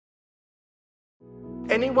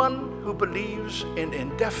Anyone who believes in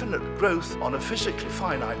indefinite growth on a physically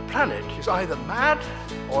finite planet is either mad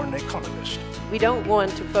or an economist. We don't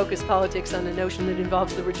want to focus politics on a notion that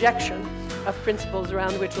involves the rejection of principles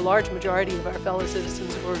around which a large majority of our fellow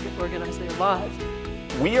citizens organize their lives.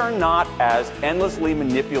 We are not as endlessly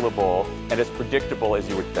manipulable and as predictable as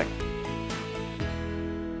you would think.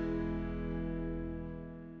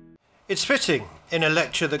 It's fitting, in a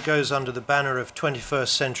lecture that goes under the banner of 21st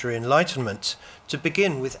century enlightenment, to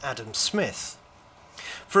begin with Adam Smith.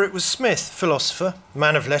 For it was Smith, philosopher,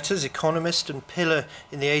 man of letters, economist and pillar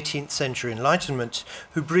in the 18th century enlightenment,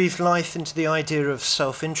 who breathed life into the idea of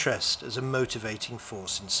self-interest as a motivating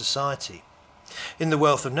force in society. In The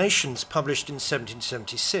Wealth of Nations, published in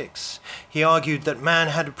 1776, he argued that man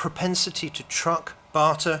had a propensity to truck,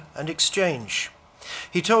 barter and exchange.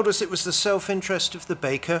 He told us it was the self-interest of the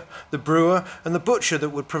baker, the brewer and the butcher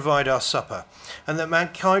that would provide our supper, and that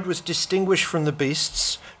mankind was distinguished from the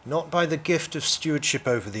beasts, not by the gift of stewardship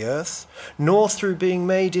over the earth, nor through being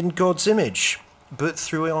made in God's image, but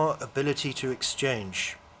through our ability to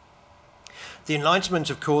exchange. The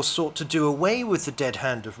Enlightenment, of course, sought to do away with the dead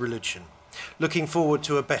hand of religion, looking forward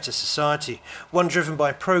to a better society, one driven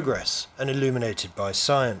by progress and illuminated by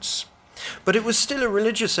science. But it was still a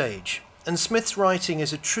religious age, and Smith's writing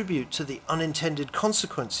is a tribute to the unintended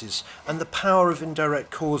consequences and the power of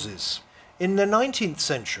indirect causes. In the 19th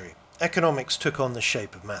century, economics took on the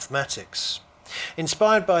shape of mathematics.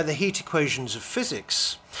 Inspired by the heat equations of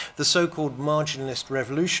physics, the so-called marginalist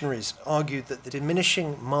revolutionaries argued that the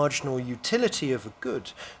diminishing marginal utility of a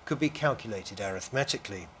good could be calculated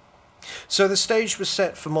arithmetically. So the stage was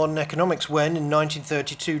set for modern economics when, in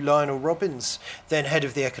 1932, Lionel Robbins, then head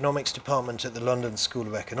of the economics department at the London School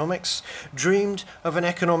of Economics, dreamed of an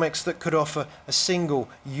economics that could offer a single,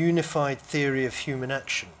 unified theory of human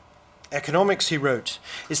action. Economics, he wrote,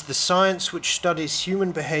 is the science which studies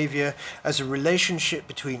human behaviour as a relationship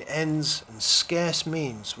between ends and scarce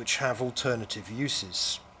means which have alternative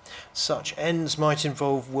uses. Such ends might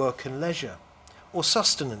involve work and leisure, or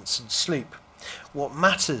sustenance and sleep. What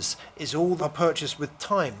matters is all are purchased with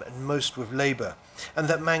time and most with labour, and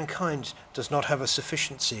that mankind does not have a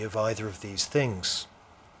sufficiency of either of these things.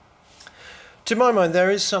 To my mind,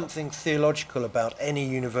 there is something theological about any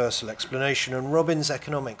universal explanation, and Robbins'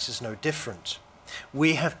 economics is no different.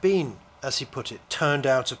 We have been, as he put it, turned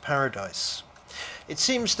out of paradise. It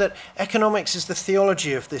seems that economics is the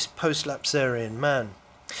theology of this post-lapsarian man.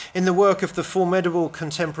 In the work of the formidable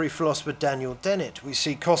contemporary philosopher Daniel Dennett, we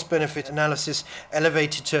see cost-benefit analysis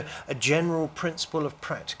elevated to a general principle of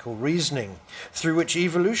practical reasoning, through which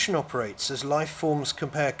evolution operates as life forms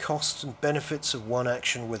compare costs and benefits of one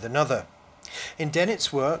action with another. In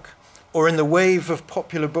Dennett's work, or in the wave of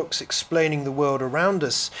popular books explaining the world around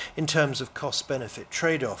us in terms of cost-benefit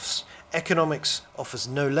trade-offs, economics offers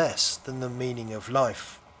no less than the meaning of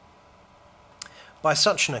life. By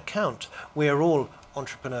such an account, we are all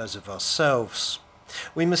entrepreneurs of ourselves.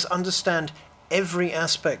 We must understand every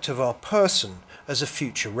aspect of our person as a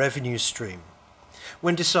future revenue stream.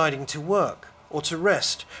 When deciding to work or to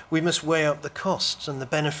rest, we must weigh up the costs and the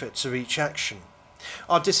benefits of each action.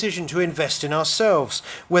 Our decision to invest in ourselves,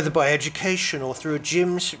 whether by education or through a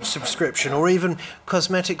gym subscription or even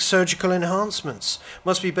cosmetic surgical enhancements,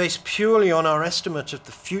 must be based purely on our estimate of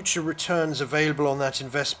the future returns available on that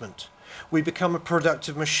investment. We become a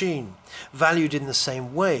productive machine, valued in the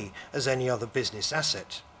same way as any other business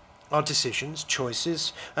asset. Our decisions,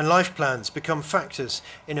 choices, and life plans become factors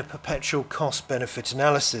in a perpetual cost-benefit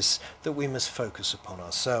analysis that we must focus upon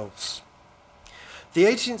ourselves. The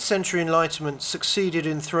 18th century Enlightenment succeeded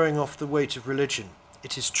in throwing off the weight of religion,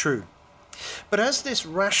 it is true. But as this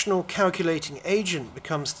rational calculating agent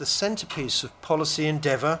becomes the centerpiece of policy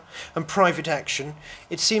endeavour and private action,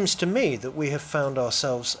 it seems to me that we have found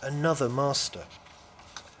ourselves another master.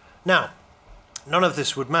 Now, none of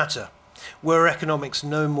this would matter were economics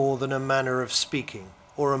no more than a manner of speaking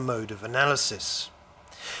or a mode of analysis.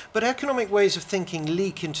 But economic ways of thinking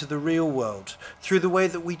leak into the real world through the way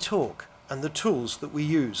that we talk and the tools that we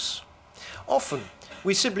use. Often,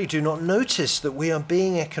 we simply do not notice that we are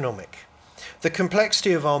being economic. The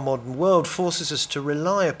complexity of our modern world forces us to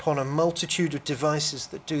rely upon a multitude of devices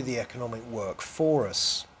that do the economic work for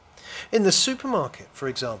us. In the supermarket, for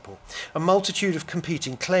example, a multitude of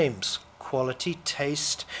competing claims, quality,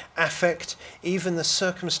 taste, affect, even the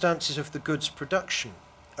circumstances of the goods production,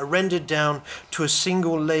 are rendered down to a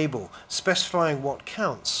single label specifying what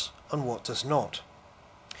counts and what does not.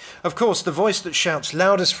 Of course, the voice that shouts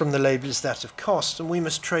loudest from the label is that of cost, and we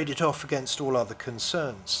must trade it off against all other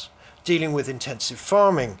concerns. dealing with intensive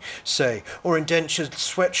farming, say, or indentured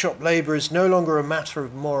sweatshop labour is no longer a matter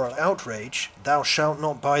of moral outrage, thou shalt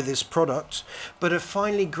not buy this product, but a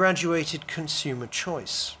finely graduated consumer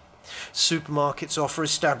choice. Supermarkets offer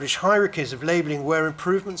established hierarchies of labelling where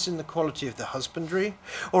improvements in the quality of the husbandry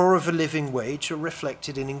or of a living wage are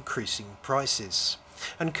reflected in increasing prices.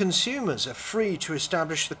 And consumers are free to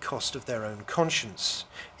establish the cost of their own conscience.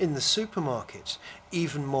 In the supermarket,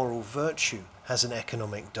 even moral virtue has an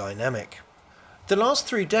economic dynamic. The last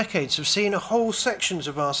 3 decades have seen whole sections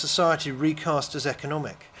of our society recast as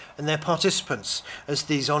economic, and their participants as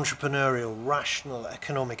these entrepreneurial, rational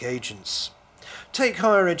economic agents. Take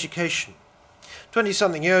higher education.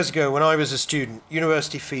 20-something years ago, when I was a student,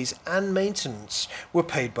 university fees and maintenance were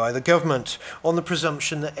paid by the government on the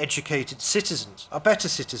presumption that educated citizens are better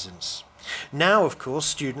citizens. Now, of course,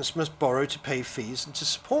 students must borrow to pay fees and to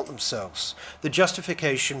support themselves, the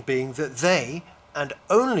justification being that they, and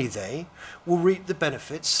only they, will reap the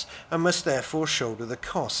benefits and must therefore shoulder the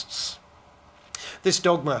costs. This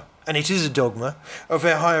dogma, and it is a dogma, of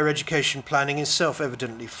our higher education planning is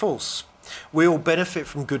self-evidently false. We all benefit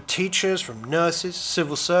from good teachers, from nurses,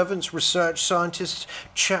 civil servants, research scientists,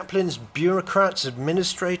 chaplains, bureaucrats,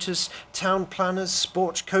 administrators, town planners,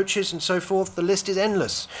 sports coaches, and so forth. The list is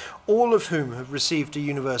endless, all of whom have received a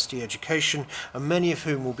university education, and many of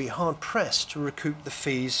whom will be hard-pressed to recoup the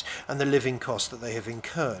fees and the living costs that they have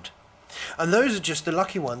incurred. And those are just the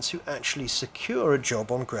lucky ones who actually secure a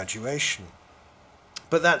job on graduation.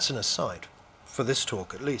 But that's an aside, for this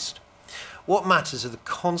talk at least. What matters are the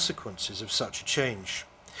consequences of such a change.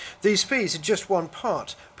 These fees are just one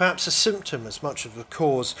part, perhaps a symptom as much of the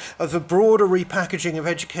cause, of the broader repackaging of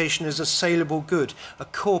education as a saleable good, a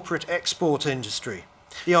corporate export industry.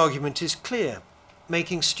 The argument is clear.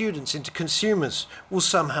 Making students into consumers will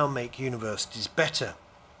somehow make universities better.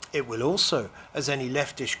 It will also, as any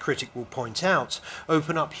leftish critic will point out,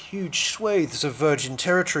 open up huge swathes of virgin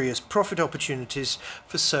territory as profit opportunities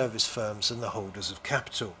for service firms and the holders of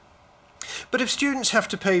capital. But if students have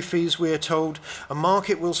to pay fees, we are told, a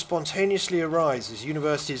market will spontaneously arise as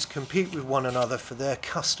universities compete with one another for their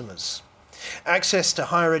customers. Access to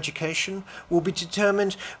higher education will be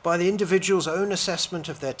determined by the individual's own assessment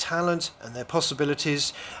of their talent and their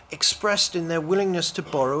possibilities, expressed in their willingness to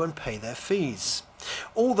borrow and pay their fees.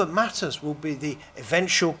 All that matters will be the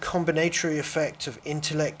eventual combinatory effect of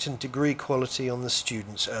intellect and degree quality on the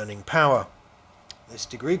student's earning power. This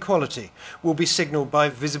degree quality will be signalled by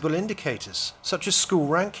visible indicators, such as school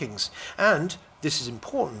rankings, and, this is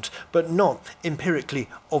important, but not empirically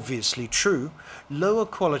obviously true, lower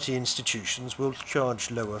quality institutions will charge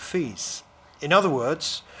lower fees. In other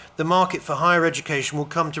words, the market for higher education will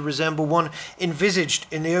come to resemble one envisaged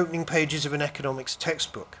in the opening pages of an economics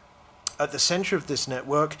textbook. At the centre of this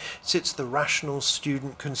network sits the rational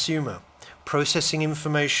student consumer, processing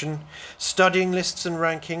information, studying lists and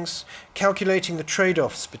rankings, calculating the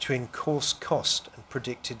trade-offs between course cost and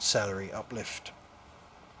predicted salary uplift.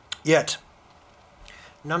 Yet,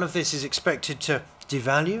 none of this is expected to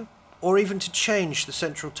devalue or even to change the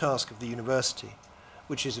central task of the university,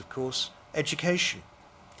 which is, of course, education.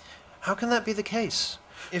 How can that be the case?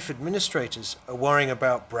 If administrators are worrying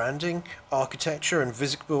about branding, architecture and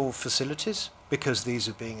visible facilities, because these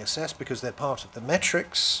are being assessed, because they're part of the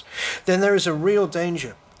metrics, then there is a real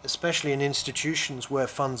danger, especially in institutions where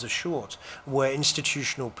funds are short, where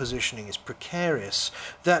institutional positioning is precarious,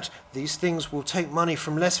 that these things will take money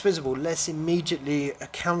from less visible, less immediately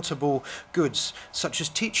accountable goods, such as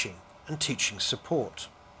teaching and teaching support.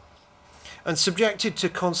 And subjected to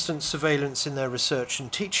constant surveillance in their research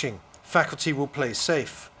and teaching, faculty will play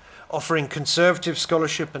safe, offering conservative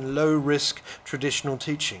scholarship and low-risk traditional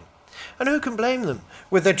teaching. And who can blame them,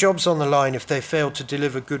 with their jobs on the line, if they fail to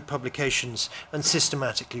deliver good publications and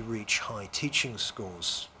systematically reach high teaching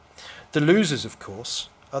scores? The losers, of course,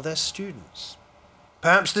 are their students.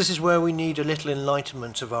 Perhaps this is where we need a little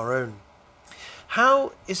enlightenment of our own.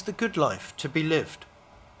 How is the good life to be lived?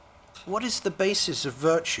 What is the basis of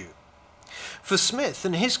virtue? For Smith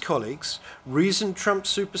and his colleagues, reason trumped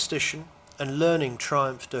superstition and learning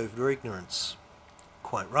triumphed over ignorance.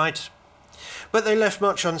 Quite right. But they left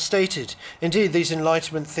much unstated. Indeed, these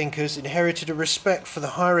Enlightenment thinkers inherited a respect for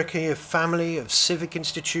the hierarchy of family, of civic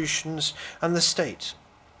institutions, and the state.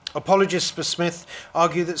 Apologists for Smith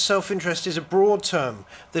argue that self-interest is a broad term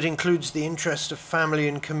that includes the interest of family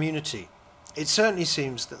and community. It certainly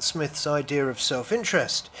seems that Smith's idea of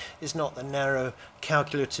self-interest is not the narrow,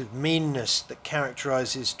 calculative meanness that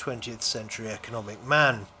characterises 20th century economic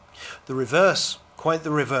man. The reverse, quite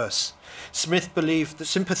the reverse. Smith believed that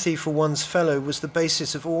sympathy for one's fellow was the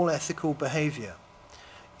basis of all ethical behaviour.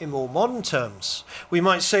 In more modern terms, we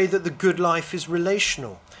might say that the good life is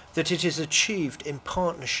relational, that it is achieved in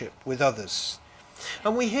partnership with others.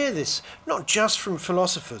 And we hear this not just from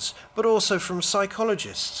philosophers, but also from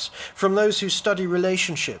psychologists, from those who study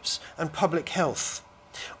relationships and public health.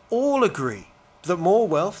 All agree that more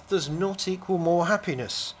wealth does not equal more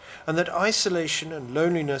happiness, and that isolation and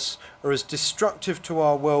loneliness are as destructive to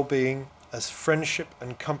our well-being as friendship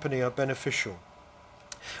and company are beneficial.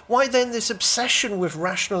 Why then this obsession with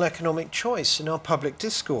rational economic choice in our public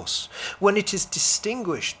discourse, when it is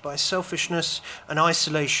distinguished by selfishness and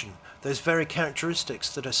isolation, those very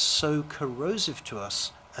characteristics that are so corrosive to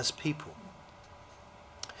us as people?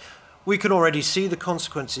 We can already see the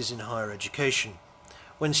consequences in higher education.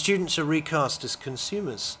 When students are recast as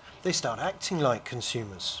consumers, they start acting like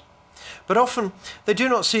consumers. But often they do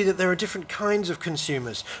not see that there are different kinds of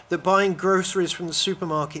consumers, that buying groceries from the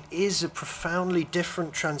supermarket is a profoundly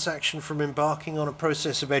different transaction from embarking on a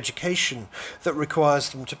process of education that requires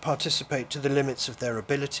them to participate to the limits of their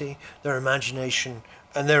ability, their imagination,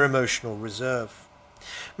 and their emotional reserve.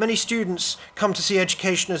 Many students come to see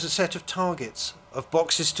education as a set of targets, of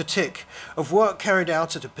boxes to tick, of work carried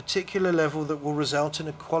out at a particular level that will result in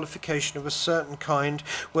a qualification of a certain kind,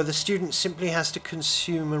 where the student simply has to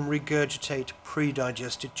consume and regurgitate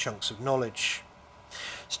pre-digested chunks of knowledge.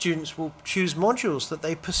 Students will choose modules that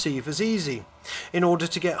they perceive as easy, in order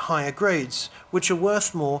to get higher grades, which are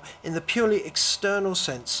worth more in the purely external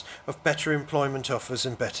sense of better employment offers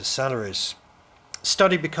and better salaries.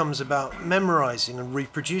 Study becomes about memorizing and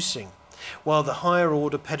reproducing, while the higher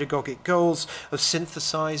order pedagogic goals of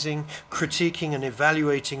synthesizing, critiquing and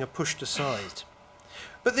evaluating are pushed aside.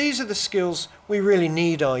 But these are the skills we really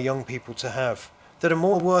need our young people to have, that are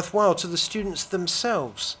more worthwhile to the students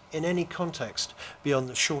themselves in any context beyond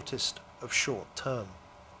the shortest of short term.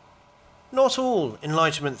 Not all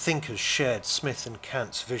Enlightenment thinkers shared Smith and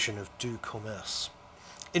Kant's vision of du commerce.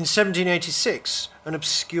 In 1786, an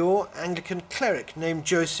obscure Anglican cleric named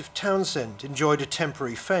Joseph Townsend enjoyed a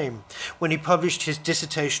temporary fame when he published his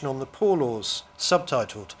dissertation on the Poor Laws,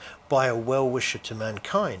 subtitled By a Well-Wisher to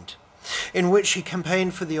Mankind, in which he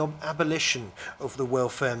campaigned for the abolition of the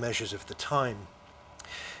welfare measures of the time.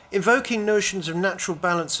 Invoking notions of natural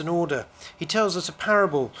balance and order, he tells us a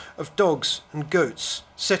parable of dogs and goats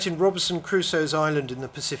set in Robinson Crusoe's island in the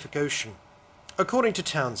Pacific Ocean. According to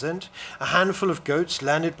Townsend, a handful of goats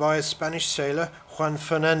landed by a Spanish sailor, Juan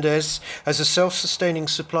Fernandez, as a self-sustaining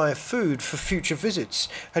supply of food for future visits,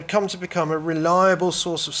 had come to become a reliable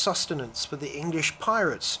source of sustenance for the English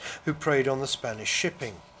pirates who preyed on the Spanish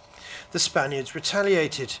shipping. The Spaniards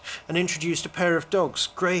retaliated and introduced a pair of dogs,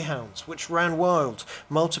 greyhounds, which ran wild,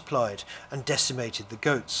 multiplied, and decimated the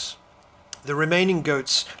goats. The remaining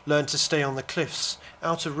goats learned to stay on the cliffs,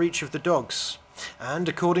 out of reach of the dogs. And,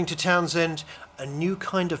 according to Townsend, a new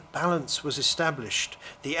kind of balance was established.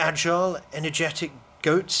 The agile, energetic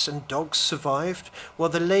goats and dogs survived, while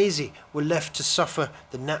the lazy were left to suffer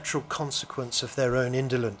the natural consequence of their own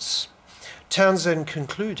indolence. Townsend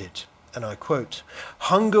concluded, and I quote,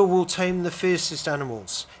 "Hunger will tame the fiercest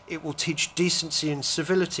animals. It will teach decency and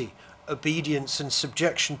civility, obedience and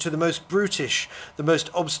subjection to the most brutish, the most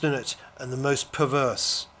obstinate, and the most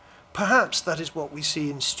perverse." Perhaps that is what we see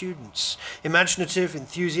in students. Imaginative,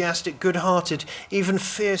 enthusiastic, good-hearted, even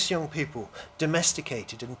fierce young people,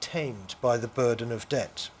 domesticated and tamed by the burden of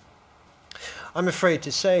debt. I'm afraid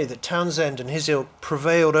to say that Townsend and his ilk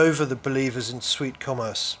prevailed over the believers in sweet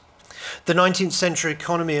commerce. The 19th century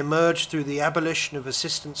economy emerged through the abolition of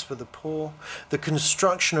assistance for the poor, the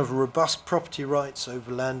construction of robust property rights over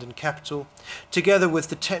land and capital, together with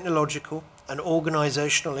the technological and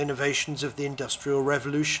organizational innovations of the Industrial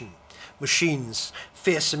Revolution, machines,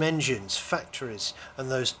 fearsome engines, factories,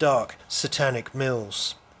 and those dark, satanic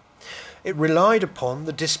mills. It relied upon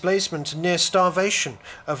the displacement and near starvation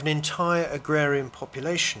of an entire agrarian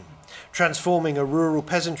population, transforming a rural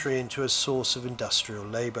peasantry into a source of industrial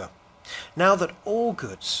labour. Now that all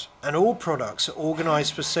goods and all products are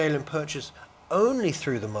organised for sale and purchase only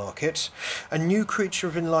through the market, a new creature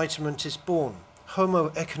of enlightenment is born, Homo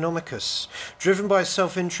economicus, driven by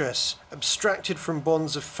self-interest, abstracted from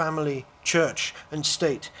bonds of family, church and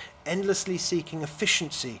state, endlessly seeking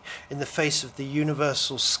efficiency in the face of the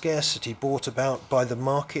universal scarcity brought about by the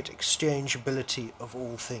market exchangeability of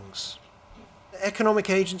all things. The economic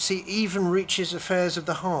agency even reaches affairs of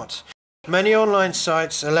the heart. Many online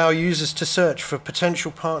sites allow users to search for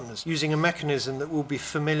potential partners using a mechanism that will be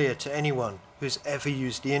familiar to anyone who's ever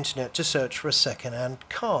used the internet to search for a second-hand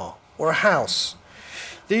car or a house.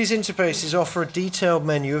 These interfaces offer a detailed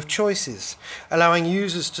menu of choices, allowing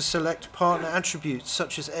users to select partner attributes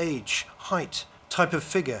such as age, height, type of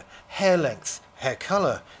figure, hair length, hair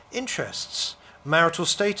colour, interests, marital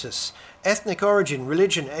status, ethnic origin,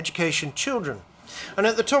 religion, education, children. And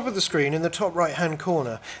at the top of the screen, in the top right-hand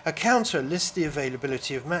corner, a counter lists the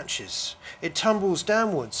availability of matches. It tumbles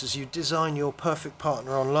downwards as you design your perfect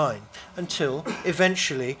partner online, until,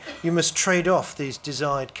 eventually, you must trade off these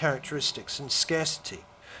desired characteristics and scarcity.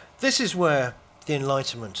 This is where the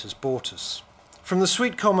Enlightenment has brought us. From the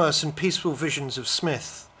sweet commerce and peaceful visions of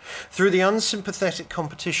Smith, through the unsympathetic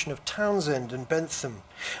competition of Townsend and Bentham,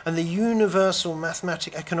 and the universal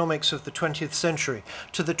mathematic economics of the 20th century,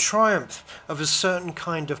 to the triumph of a certain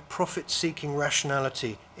kind of profit-seeking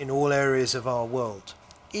rationality in all areas of our world,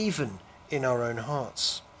 even in our own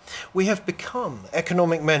hearts. We have become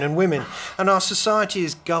economic men and women, and our society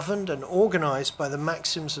is governed and organized by the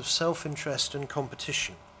maxims of self-interest and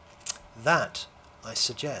competition. That, I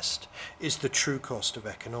suggest, is the true cost of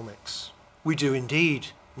economics. We do indeed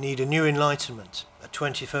need a new enlightenment, a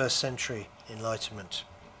 21st century enlightenment.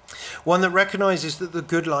 One that recognizes that the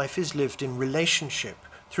good life is lived in relationship,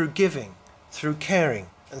 through giving, through caring,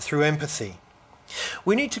 and through empathy.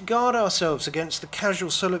 We need to guard ourselves against the casual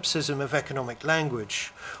solipsism of economic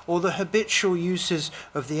language, or the habitual uses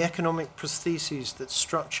of the economic prostheses that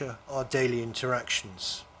structure our daily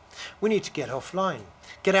interactions. We need to get offline,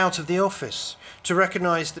 get out of the office, to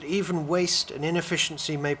recognize that even waste and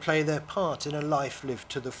inefficiency may play their part in a life lived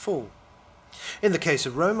to the full. In the case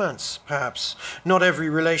of romance, perhaps, not every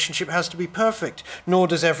relationship has to be perfect, nor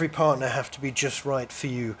does every partner have to be just right for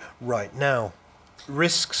you right now.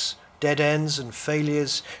 Risks, dead ends, and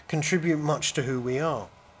failures contribute much to who we are.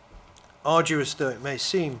 Arduous though it may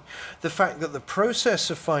seem, the fact that the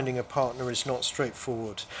process of finding a partner is not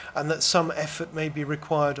straightforward, and that some effort may be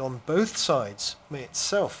required on both sides, may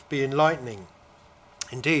itself be enlightening.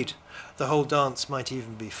 Indeed, the whole dance might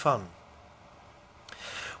even be fun.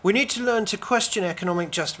 We need to learn to question economic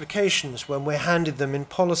justifications when we're handed them in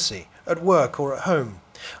policy, at work or at home,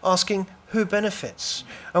 asking who benefits,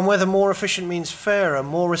 and whether more efficient means fairer,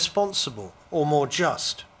 more responsible, or more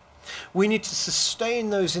just. We need to sustain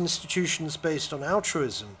those institutions based on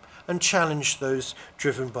altruism and challenge those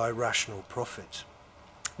driven by rational profit.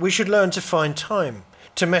 We should learn to find time,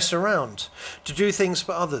 to mess around, to do things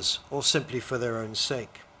for others or simply for their own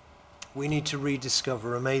sake. We need to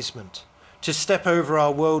rediscover amazement, to step over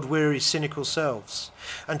our world-weary, cynical selves,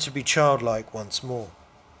 and to be childlike once more.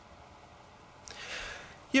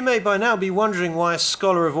 You may by now be wondering why a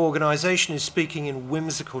scholar of organisation is speaking in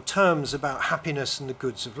whimsical terms about happiness and the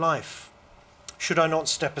goods of life. Should I not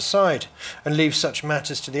step aside and leave such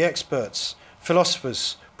matters to the experts,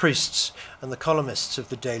 philosophers, priests, and the columnists of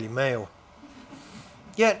the Daily Mail?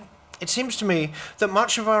 Yet, it seems to me that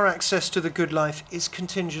much of our access to the good life is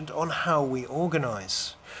contingent on how we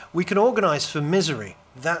organise. We can organise for misery,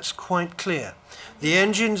 that's quite clear. The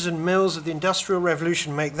engines and mills of the Industrial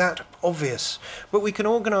Revolution make that obvious, but we can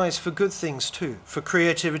organise for good things too, for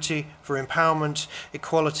creativity, for empowerment,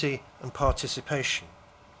 equality and participation.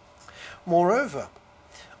 Moreover,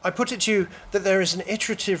 I put it to you that there is an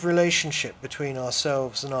iterative relationship between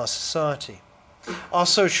ourselves and our society. Our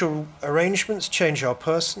social arrangements change our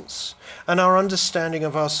persons, and our understanding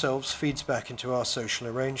of ourselves feeds back into our social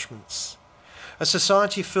arrangements. A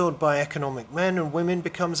society filled by economic men and women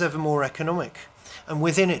becomes ever more economic, and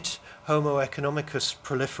within it, Homo economicus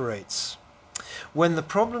proliferates. When the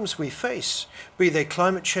problems we face, be they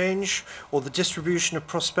climate change or the distribution of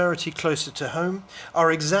prosperity closer to home,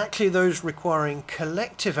 are exactly those requiring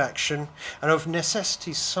collective action and of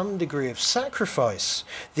necessity some degree of sacrifice,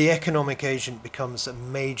 the economic agent becomes a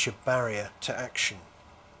major barrier to action.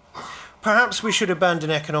 Perhaps we should abandon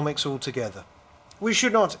economics altogether. We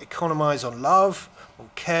should not economize on love, or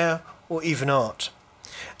care, or even art.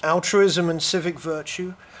 Altruism and civic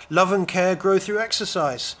virtue, love and care grow through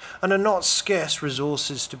exercise and are not scarce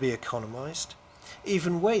resources to be economized.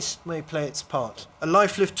 Even waste may play its part. A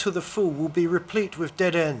life lived to the full will be replete with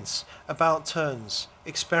dead ends, about turns,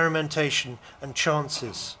 experimentation and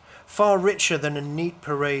chances, far richer than a neat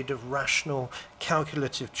parade of rational,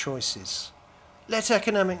 calculative choices. Let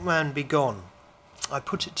economic man be gone. I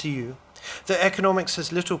put it to you that economics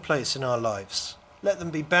has little place in our lives. Let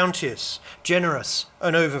them be bounteous, generous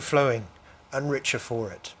and overflowing, and richer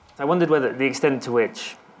for it. I wondered whether the extent to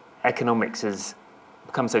which economics has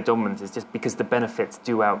become so dominant is just because the benefits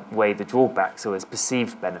do outweigh the drawbacks, or as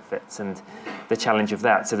perceived benefits, and the challenge of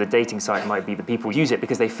that. So the dating site might be that people use it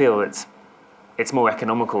because they feel it's more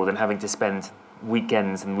economical than having to spend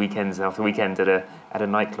weekends and weekends after weekend at a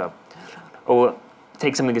nightclub. Or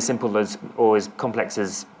take something as simple as, or as complex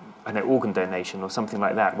as I know, organ donation or something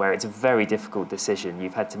like that, where it's a very difficult decision.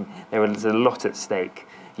 There's a lot at stake.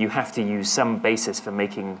 You have to use some basis for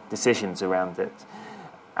making decisions around it.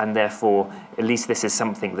 And therefore, at least this is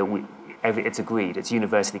something that it's agreed, it's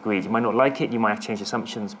universally agreed. You might not like it, you might have to change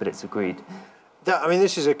assumptions, but it's agreed. I mean,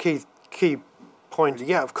 this is a key point.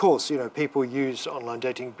 Yeah, of course, you know, people use online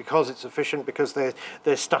dating because it's efficient, because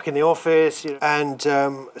they're stuck in the office, you know, and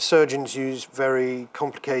surgeons use very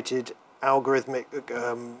complicated algorithmic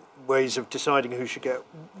ways of deciding who should get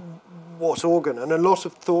what organ, and a lot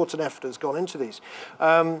of thought and effort has gone into these.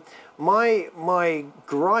 My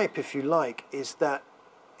gripe, if you like, is that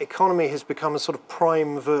economy has become a sort of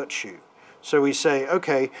prime virtue. So we say,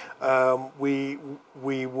 okay, we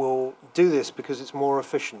will do this because it's more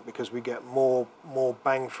efficient, because we get more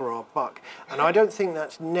bang for our buck. And I don't think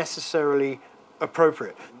that's necessarily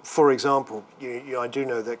appropriate. For example, I do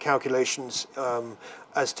know that calculations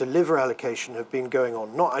as to liver allocation have been going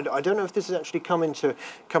on. I don't know if this has actually come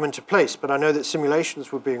into place, but I know that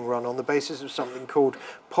simulations were being run on the basis of something called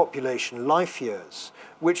population life years,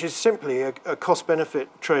 which is simply a cost-benefit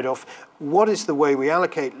trade-off. What is the way we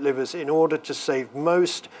allocate livers in order to save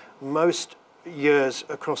most years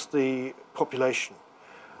across the population?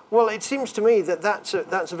 Well, it seems to me that that's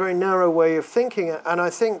a very narrow way of thinking, and I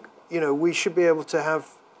think, you know, we should be able to have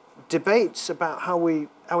debates about how we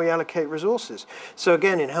allocate resources. So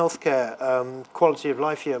again, in healthcare, quality of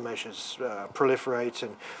life year measures proliferate,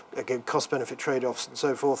 and again, cost-benefit trade-offs and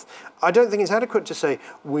so forth. I don't think it's adequate to say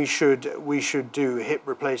we should do hip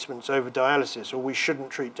replacements over dialysis, or we shouldn't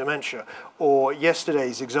treat dementia. Or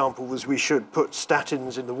yesterday's example was we should put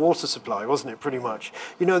statins in the water supply, wasn't it? Pretty much.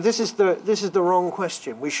 You know, this is the wrong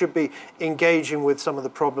question. We should be engaging with some of the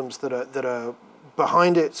problems that are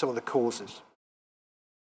behind it, some of the causes.